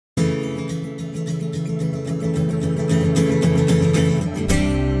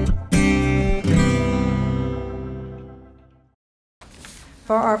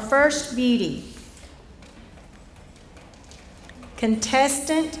For our first beauty,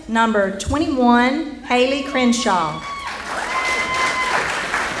 contestant number 21, Haley Crenshaw.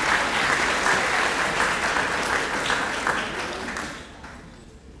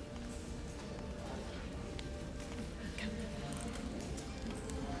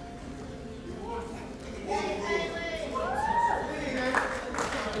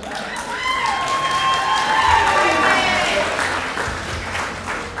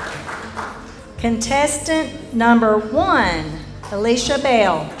 Contestant number 1, Alicia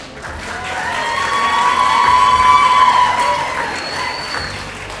Bell.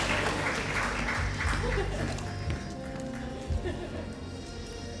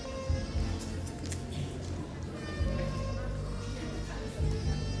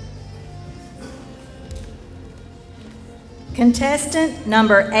 Contestant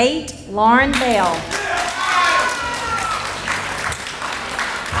number 8, Lauren Bell.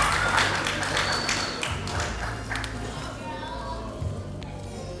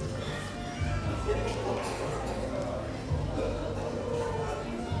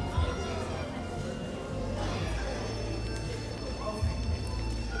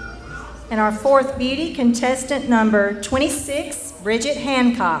 And our fourth beauty, contestant number 26, Bridget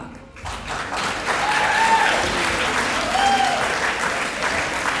Hancock.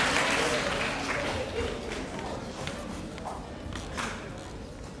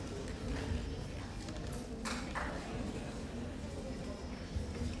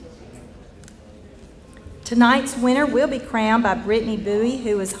 Tonight's winner will be crowned by Brittany Bowie,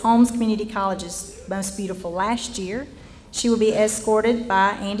 who was Holmes Community College's most beautiful last year. She will be escorted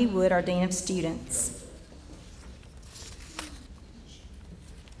by Andy Wood, our Dean of Students.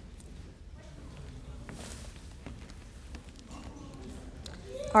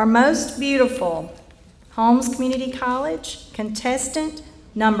 Our most beautiful Holmes Community College contestant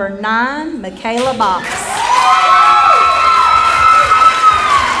number 9, Macala Boxx.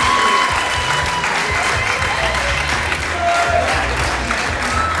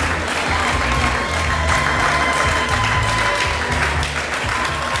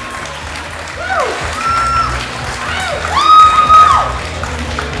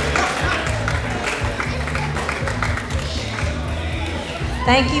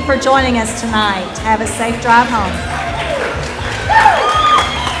 Thank you for joining us tonight. Have a safe drive home.